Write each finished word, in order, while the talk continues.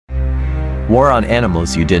War on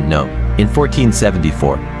Animals You Didn't Know. In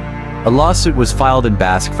 1474, a lawsuit was filed in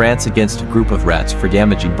Basque, France against a group of rats for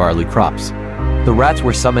damaging barley crops. The rats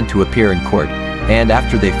were summoned to appear in court, and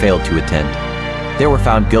after they failed to attend, they were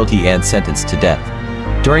found guilty and sentenced to death.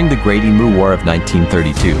 During the Great Emu War of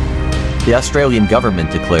 1932, the Australian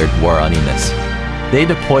government declared war on emus. They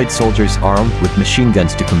deployed soldiers armed with machine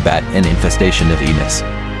guns to combat an infestation of emus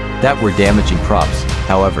that were damaging crops.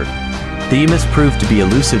 However, the emus proved to be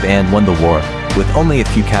elusive and won the war, with only a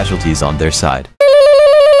few casualties on their side.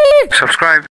 Subscribe.